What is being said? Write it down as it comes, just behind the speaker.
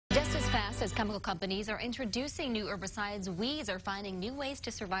Fast as chemical companies are introducing new herbicides, weeds are finding new ways to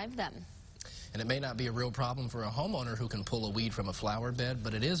survive them. And it may not be a real problem for a homeowner who can pull a weed from a flower bed,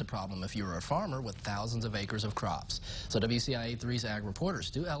 but it is a problem if you're a farmer with thousands of acres of crops. So WCIA 3's ag reporter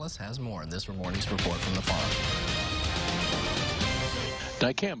Stu Ellis has more in this morning's report from the farm.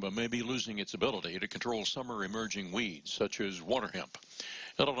 Dicamba may be losing its ability to control summer emerging weeds, such as water hemp.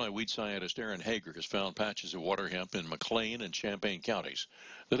 Illinois weed scientist Aaron Hager has found patches of water hemp in McLean and Champaign counties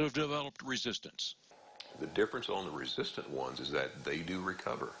that have developed resistance. The difference on the resistant ones is that they do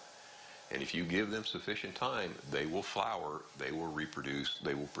recover. And if you give them sufficient time, they will flower, they will reproduce,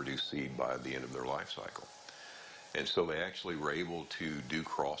 they will produce seed by the end of their life cycle. And so they actually were able to do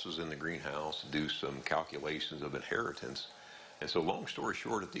crosses in the greenhouse, do some calculations of inheritance. And so long story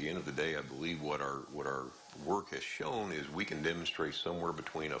short, at the end of the day, I believe what our work has shown is we can demonstrate somewhere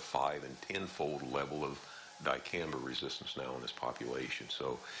between a 5- and 10-fold level of dicamba resistance now in this population.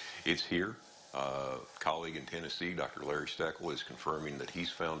 So it's here. Colleague in Tennessee, Dr. Larry Steckel, is confirming that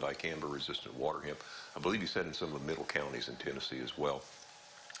he's found dicamba-resistant water hemp. I believe he said in some of the middle counties in Tennessee as well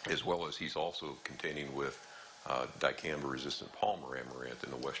as he's also contending with dicamba-resistant palmer amaranth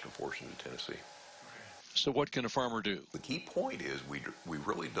in the western portions of Tennessee. So what can a farmer do? The key point is we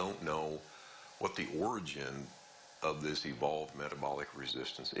really don't know what the origin of this evolved metabolic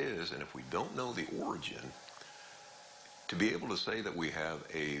resistance is, and if we don't know the origin, to be able to say that we have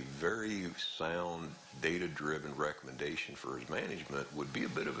a very sound, data-driven recommendation for its management would be a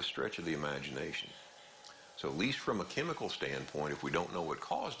bit of a stretch of the imagination. So at least from a chemical standpoint, if we don't know what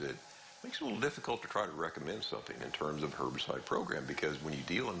caused it, it makes it a little difficult to try to recommend something in terms of herbicide program, because when you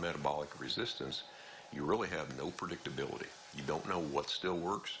deal in metabolic resistance, you really have no predictability. You don't know what still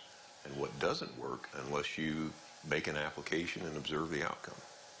works and what doesn't work unless you make an application and observe the outcome.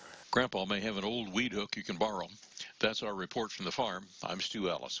 Grandpa may have an old weed hook you can borrow. That's our report from the farm. I'm Stu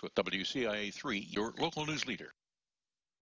Ellis with WCIA 3, your local news leader.